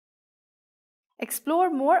Explore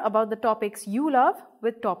more about the topics you love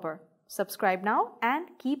with Toppr. Subscribe now and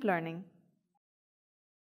keep learning.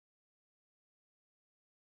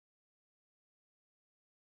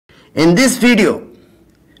 In this video,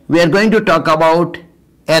 we are going to talk about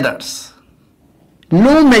errors.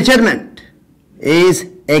 No measurement is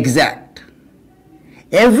exact.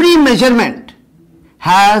 Every measurement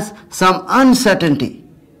has some uncertainty,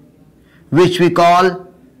 which we call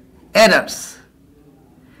errors.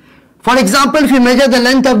 For example, if you measure the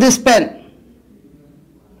length of this pen,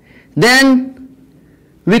 then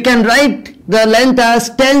we can write the length as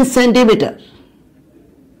 10 centimeter.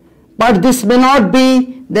 But this may not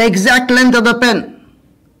be the exact length of the pen.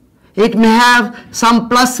 It may have some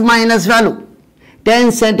plus minus value.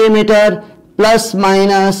 10 centimeter plus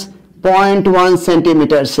minus 0.1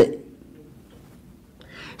 centimeter say.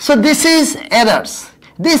 So this is errors.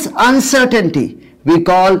 This uncertainty we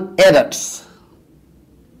call errors.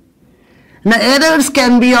 Now errors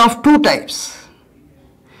can be of two types.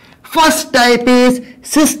 First type is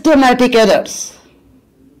systematic errors.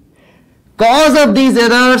 Cause of these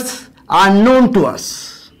errors are known to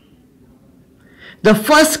us. The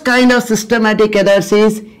first kind of systematic errors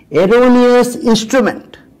is erroneous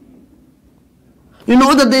instrument. You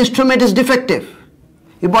know that the instrument is defective.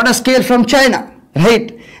 You bought a scale from China,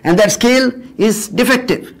 right? And that scale is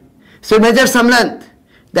defective. So you measure some length.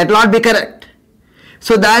 That will not be correct.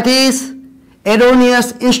 So that is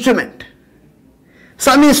erroneous instrument.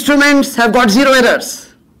 Some instruments have got zero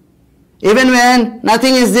errors. Even when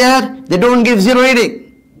nothing is there, they don't give zero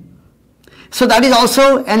reading. So that is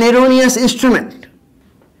also an erroneous instrument.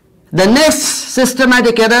 The next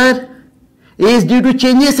systematic error is due to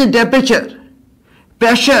changes in temperature,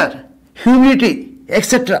 pressure, humidity,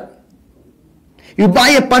 etc. You buy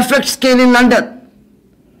a perfect scale in London,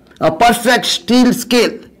 a perfect steel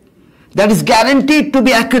scale that is guaranteed to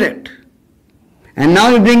be accurate. And now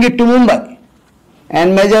you bring it to Mumbai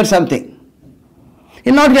and measure something.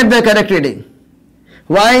 You will not get the correct reading.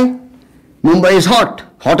 Why? Mumbai is hot,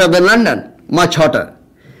 hotter than London, much hotter.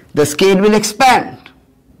 The scale will expand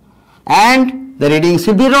and the readings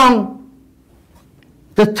will be wrong.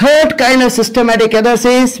 The third kind of systematic errors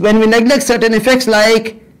is when we neglect certain effects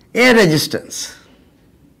like air resistance.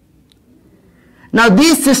 Now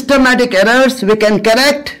these systematic errors we can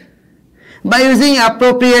correct by using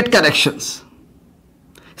appropriate corrections.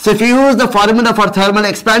 So if you use the formula for thermal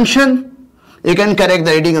expansion, you can correct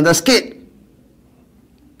the reading on the scale.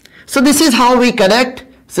 So this is how we correct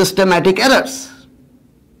systematic errors.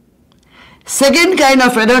 Second kind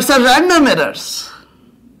of errors are random errors.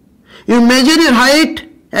 You measure your height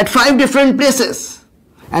at 5 different places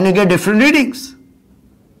and you get different readings.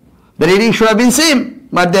 The reading should have been same,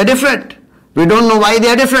 but they are different. We don't know why they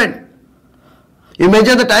are different. You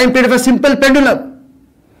measure the time period of a simple pendulum.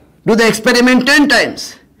 Do the experiment 10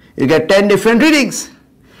 times. You get 10 different readings.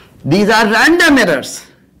 These are random errors.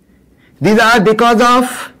 These are because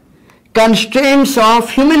of constraints of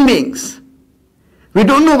human beings. We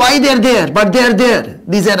don't know why they are there, but they are there,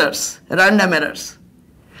 these errors, random errors.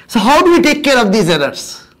 So how do we take care of these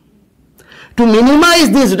errors? To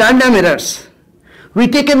minimize these random errors, we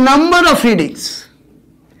take a number of readings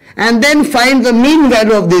and then find the mean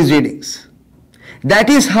value of these readings. That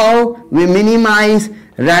is how we minimize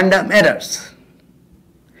random errors.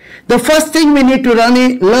 The first thing we need to learn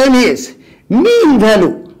is mean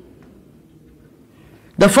value.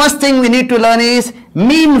 The first thing we need to learn is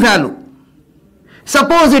mean value.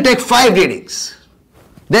 Suppose you take 5 readings.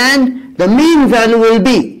 Then the mean value will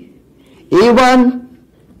be A1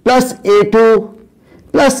 plus A2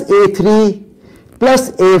 plus A3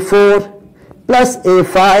 plus A4 plus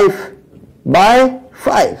A5 by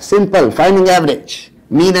 5. Simple, finding average.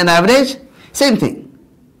 Mean and average, same thing.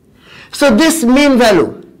 So this mean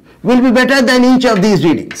value will be better than each of these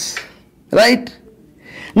readings, right?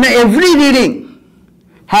 Now every reading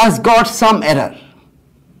has got some error,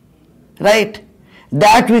 right?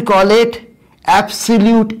 That we call it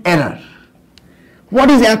absolute error.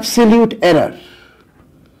 What is absolute error?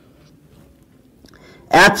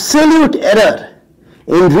 Absolute error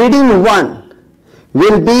in reading 1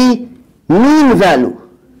 will be mean value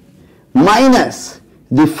minus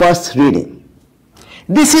the first reading.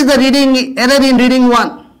 This is the reading error in reading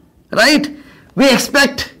 1. Right? We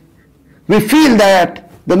feel that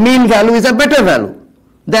the mean value is a better value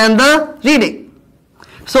than the reading.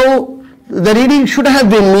 So the reading should have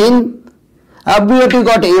been mean. Obviously we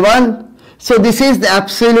got A1. So this is the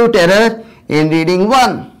absolute error in reading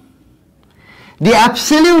 1. The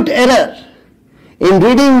absolute error in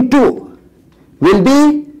reading 2 will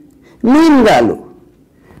be mean value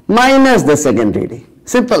minus the second reading.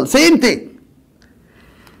 Simple, same thing.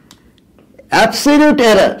 absolute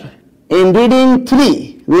error in reading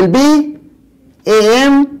 3 will be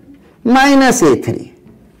AM minus A3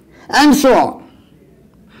 and so on.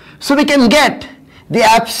 So we can get the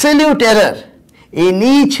absolute error in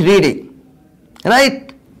each reading,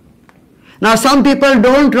 right? Now some people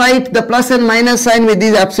don't write the plus and minus sign with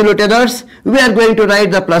these absolute errors. We are going to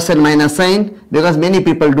write the plus and minus sign because many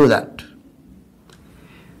people do that.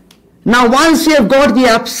 Now once we have got the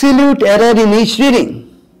absolute error in each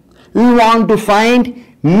reading, we want to find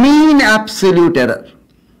mean absolute error.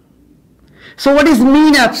 So what is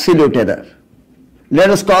mean absolute error? Let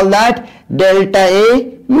us call that delta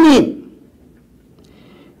A mean.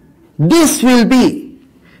 This will be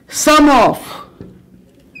sum of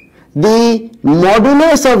the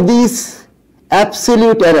modulus of these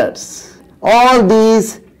absolute errors. All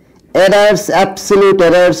these errors, absolute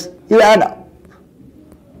errors, you add up.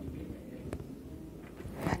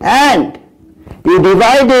 And you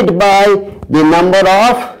divide it by the number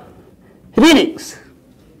of readings.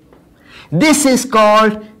 This is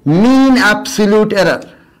called mean absolute error.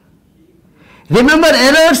 Remember,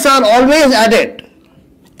 errors are always added.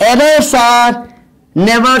 Errors are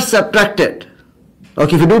never subtracted.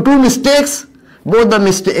 Okay, if you do 2 mistakes, both the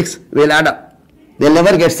mistakes will add up. They'll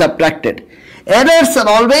never get subtracted. Errors are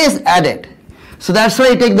always added. So that's why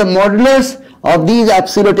you take the modulus of these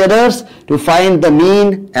absolute errors to find the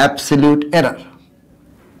mean absolute error.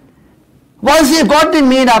 Once you've got the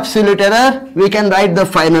mean absolute error, we can write the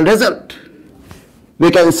final result. We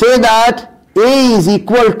can say that A is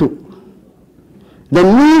equal to the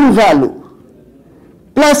mean value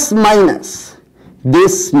plus minus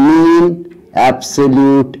this mean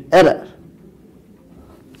absolute error.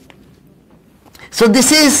 So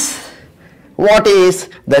this is what is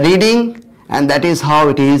the reading, and that is how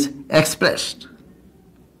it is expressed.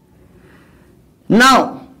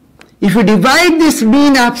 Now, if you divide this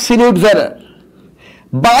mean absolute error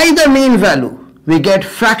by the mean value, we get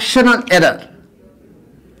fractional error.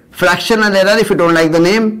 Fractional error, if you don't like the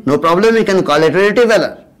name, no problem, we can call it relative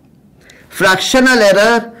error. Fractional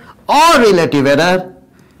error or relative error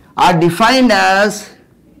are defined as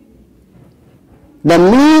the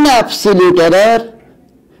mean absolute error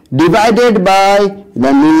divided by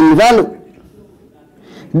the mean value.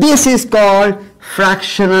 This is called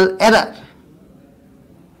fractional error.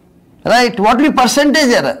 Right? What will be percentage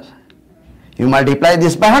error? You multiply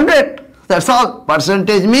this by 100. That's all.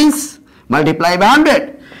 Percentage means multiply by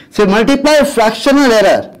 100. So multiply fractional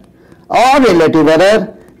error or relative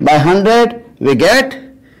error by 100, we get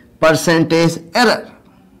percentage error.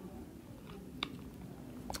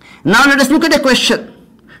 Now let us look at a question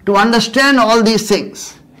to understand all these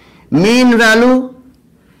things. Mean value,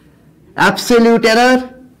 absolute error,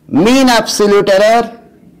 mean absolute error,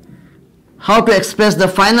 how to express the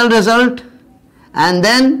final result, and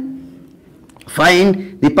then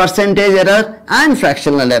find the percentage error and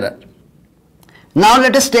fractional error. Now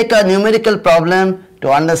let us take a numerical problem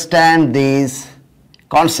to understand these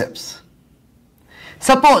concepts.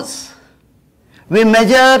 Suppose we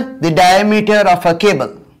measure the diameter of a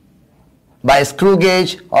cable by a screw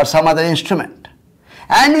gauge or some other instrument,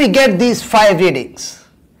 and we get these 5 readings: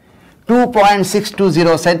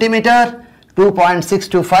 2.620 centimeter,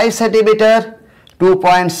 2.625 centimeter,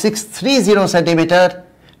 2.630 centimeter,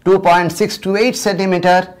 2.628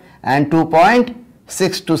 centimeter, and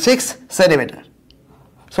 2.626 centimeter.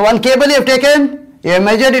 So one cable you have taken, you have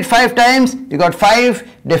measured it 5 times, you got 5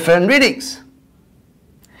 different readings.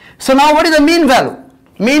 So now what is the mean value?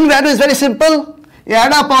 Mean value is very simple. You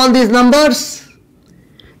add up all these numbers,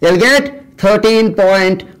 you will get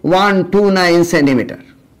 13.129 centimeter.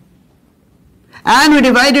 And we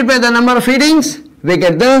divide it by the number of readings, we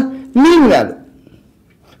get the mean value.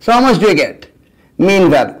 So how much do you get? Mean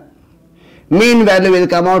value. Mean value will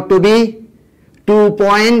come out to be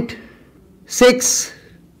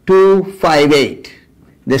 2.6258,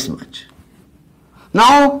 this much.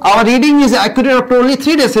 Now our reading is accurate up to only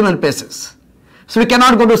 3 decimal places. So we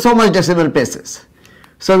cannot go to so much decimal places.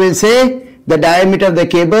 So we will say the diameter of the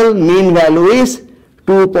cable mean value is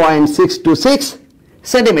 2.626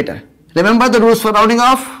 centimeter. Remember the rules for rounding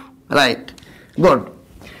off? Right. Good.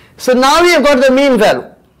 So now we have got the mean value.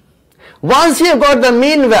 Once we have got the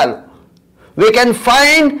mean value, we can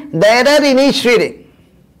find the error in each reading.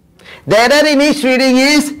 The error in each reading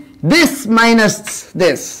is this minus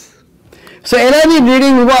this. So error in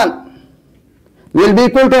reading 1 will be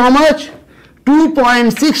equal to how much?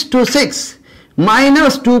 2.626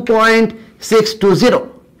 minus 2.620.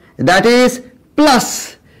 That is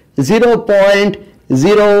plus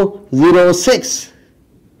 0.006.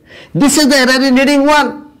 This is the error in reading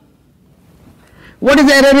 1. What is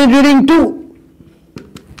the error in reading 2?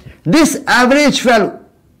 this average value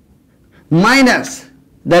minus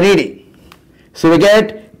the reading. So we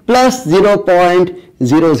get plus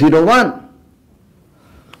 0.001.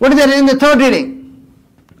 What is the error in the third reading?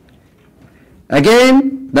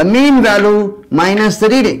 Again, the mean value minus the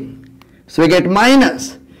reading. So we get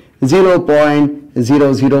minus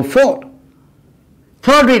 0.004.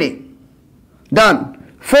 Third reading. Done.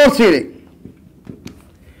 Fourth reading.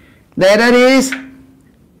 The error is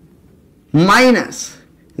minus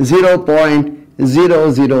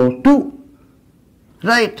 0.002.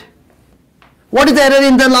 Right. What is the error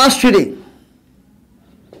in the last reading?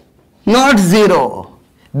 Not 0,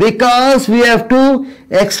 because we have to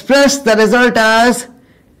express the result as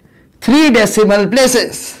 3 decimal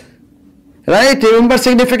places. Right? Remember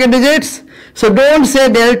significant digits? So don't say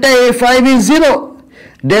delta A5 is 0.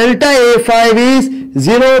 Delta A5 is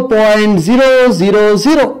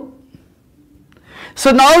 0.000.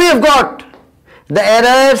 So now we have got the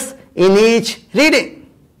errors in each reading.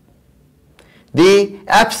 The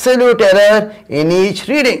absolute error in each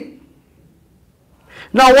reading.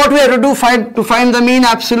 Now what we have to do to find the mean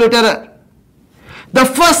absolute error? The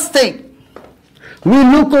first thing, we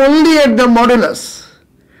look only at the modulus.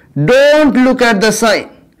 Don't look at the sign.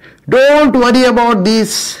 Don't worry about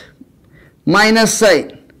this minus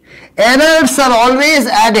sign. Errors are always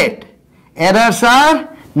added. Errors are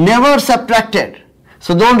never subtracted.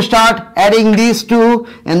 So don't start adding these two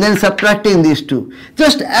and then subtracting these two.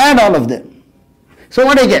 Just add all of them. So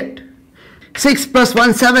what do I get? 6 plus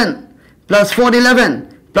 1, 7, plus 4, 11,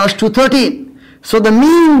 plus 2, 13. So the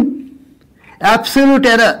mean absolute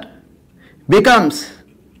error becomes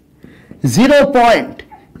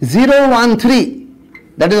 0.013.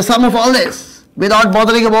 That is the sum of all this without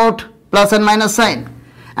bothering about plus and minus sign.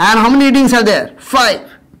 And how many readings are there? 5.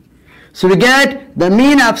 So we get the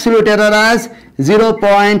mean absolute error as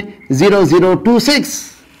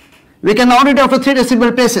 0.0026. We can round it after 3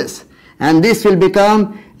 decimal places, and this will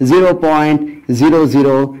become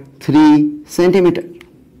 0.003 centimeter.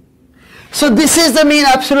 So this is the mean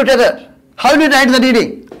absolute error. How do we write the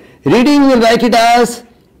reading? Reading will write it as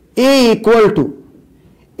A equal to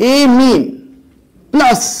A mean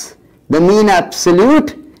plus the mean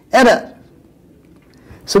absolute error.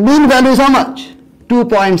 So mean value is how much?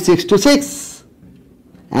 2.626.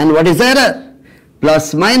 And what is the error?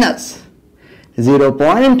 Plus minus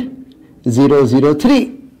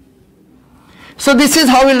 0.003. So this is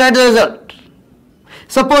how we write the result.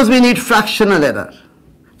 Suppose we need fractional error.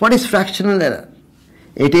 What is fractional error?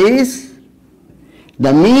 It is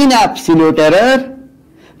the mean absolute error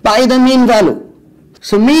by the mean value.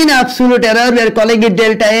 So mean absolute error, we are calling it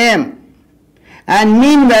delta AM, and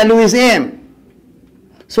mean value is AM.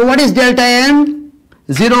 So what is delta AM?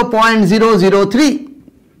 0.003.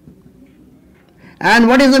 And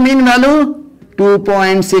what is the mean value?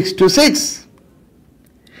 2.626.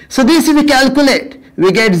 So this if we calculate,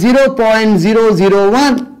 we get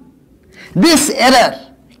 0.001. This error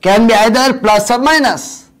can be either plus or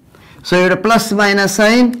minus. So you have a plus minus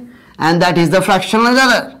sign, and that is the fractional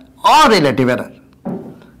error or relative error.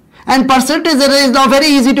 And percentage error is now very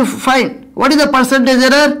easy to find. What is the percentage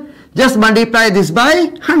error? Just multiply this by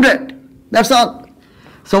 100. That's all.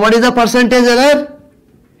 So what is the percentage error?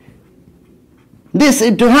 This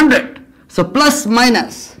into 100. So plus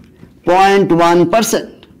minus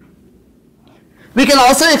 0.1%. We can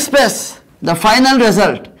also express the final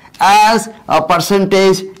result as a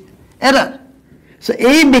percentage error. So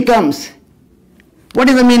A becomes, what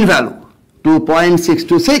is the mean value?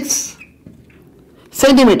 2.626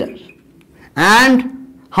 centimeter.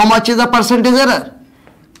 And how much is the percentage error?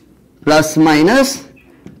 Plus minus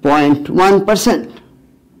 0.1%.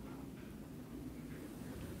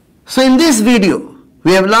 So in this video,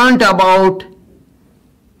 we have learnt about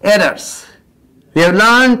errors. We have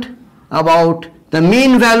learnt about the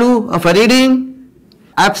mean value of a reading,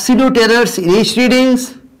 absolute errors in each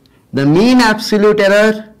readings, the mean absolute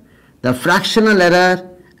error, the fractional error,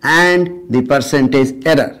 and the percentage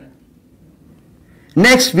error.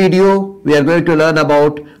 Next video, we are going to learn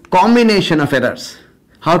about combination of errors.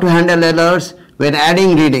 How to handle errors when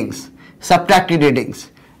adding readings, subtracting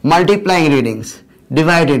readings, multiplying readings,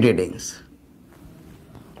 dividing readings.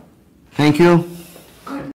 Thank you.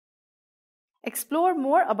 Explore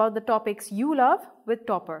more about the topics you love with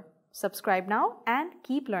Toppr. Subscribe now and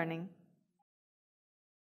keep learning.